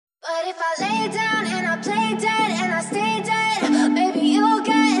What if I lay down and I play dead and I stay dead? Maybe you'll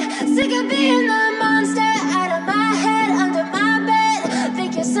get sick of being the monster out of my head, under my bed.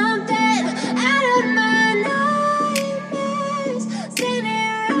 Think you're something out of my nightmares,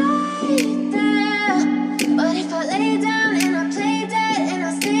 standing right there. What if I lay down and I play dead and I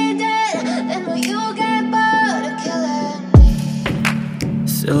stay dead? Then will you get bored of killing me?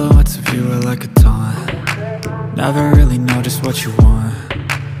 Silhouettes of you are like a taunt. Never really know just what you want.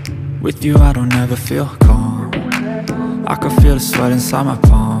 With you I don't ever feel calm. I can feel the sweat inside my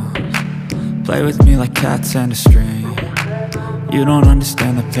palms. Play with me like cats and a string. You don't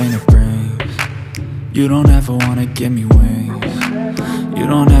understand the pain it brings. You don't ever wanna give me wings. You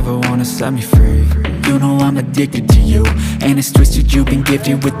don't ever wanna set me free. You know I'm addicted to you, and it's twisted, you've been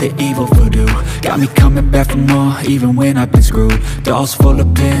gifted with the evil voodoo. Got me coming back for more, even when I've been screwed. Dolls full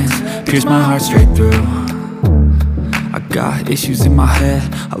of pins, pierce my heart straight through. I got issues in my head,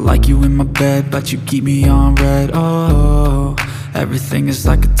 I like you in my bed, but you keep me on red. Oh, everything is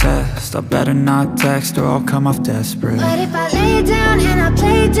like a test. I better not text or I'll come off desperate. What if I lay down and I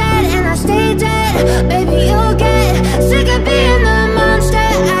play dead and I stay dead? Maybe you'll get sick of being the monster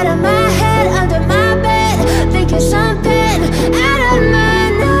out of my head, under my bed. Think you're something out of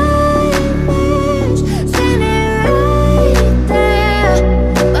my nightmares, standing right there.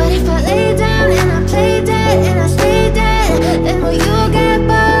 What if I lay down and I play dead and I stay dead? Then will you get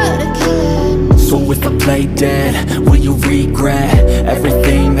bored of killing me? So if I play dead, will you regret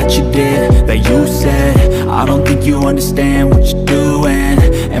everything that you did, that you said? I don't think you understand what you're doing,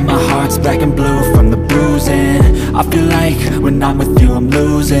 and my heart's black and blue from the bruising. I feel like when I'm with you I'm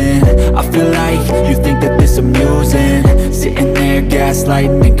losing. I feel like you think that this amusing, sitting there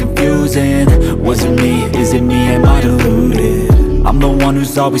gaslighting and confusing. Was it me? Is it me? Am I deluded? I'm the one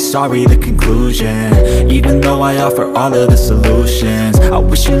who's always sorry, the conclusion, even though I offer all of the solutions. I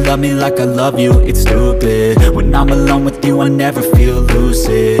wish you loved me like I love you, it's stupid. When I'm alone with you I never feel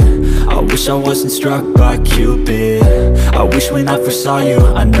lucid. I wish I wasn't struck by Cupid. I wish when I first saw you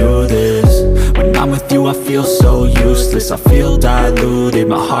I knew this. When I'm with you I feel so useless, I feel diluted,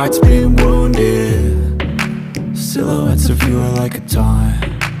 my heart's been wounded. Silhouettes of you are like a taunt.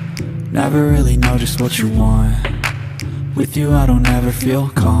 Never really know just what you want. With you I don't ever feel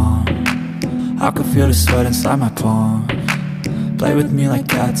calm. I can feel the sweat inside my palms. Play with me like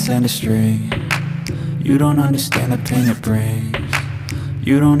cats and a string. You don't understand the pain it brings.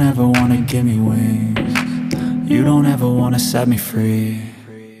 You don't ever wanna give me wings. You don't ever wanna set me free.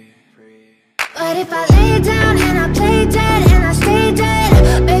 What if I lay down and I play dead and I stay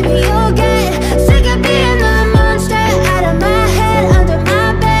dead? Maybe you'll get sick of being the monster out of my head, under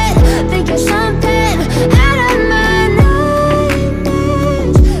my bed. Think you're something out of my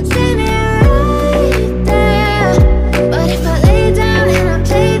nightmares, standing right there. But if I lay down and I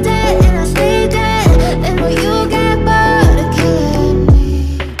play dead and I stay dead, then will you get bored of killing me?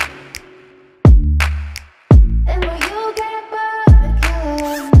 Then will you get bored of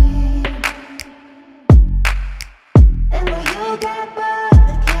killing me? Then will you get bored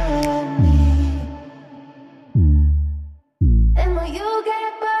of killing me? Then will you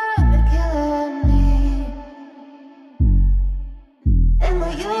get bored of killing me? Then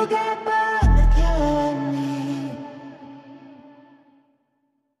will you get bored of killing me?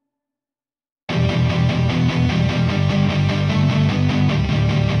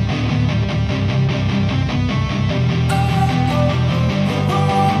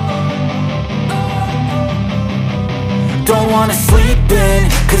 Don't wanna sleep in,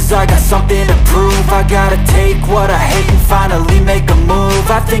 cause I got something to prove. I gotta take what I hate and finally make a move.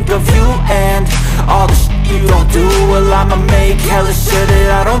 I think of you and all the shit you don't do. Well, I'ma make hella sure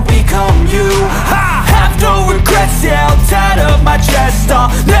that I don't become you. I have no regrets, yeah, I'll tie up my chest.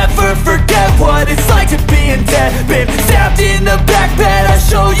 I'll never forget what it's like to be in debt. Been stabbed in the back bed, I'll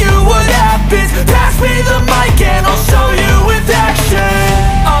show you what happens. Pass me the mic and I'll show you with action.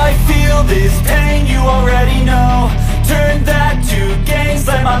 I feel this pain, you already know. Turn that to gains,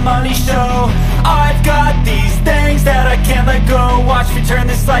 let my money show. I've got these things that I can't let go. Watch me turn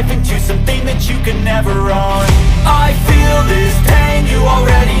this life into something that you can never own. I feel this pain, you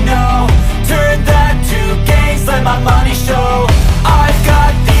already know. Turn that to gains, let my money show. I've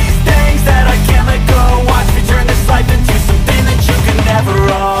got these things that I can't let go. Watch me turn this life into something that you can never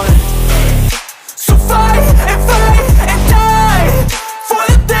own. So fight and die for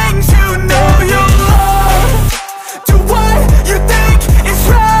the things you know you love. Do what you think is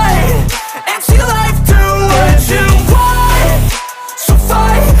right, and see life do what you want. So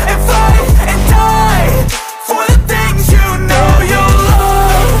fight and die for the things you know you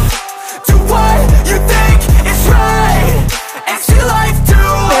love.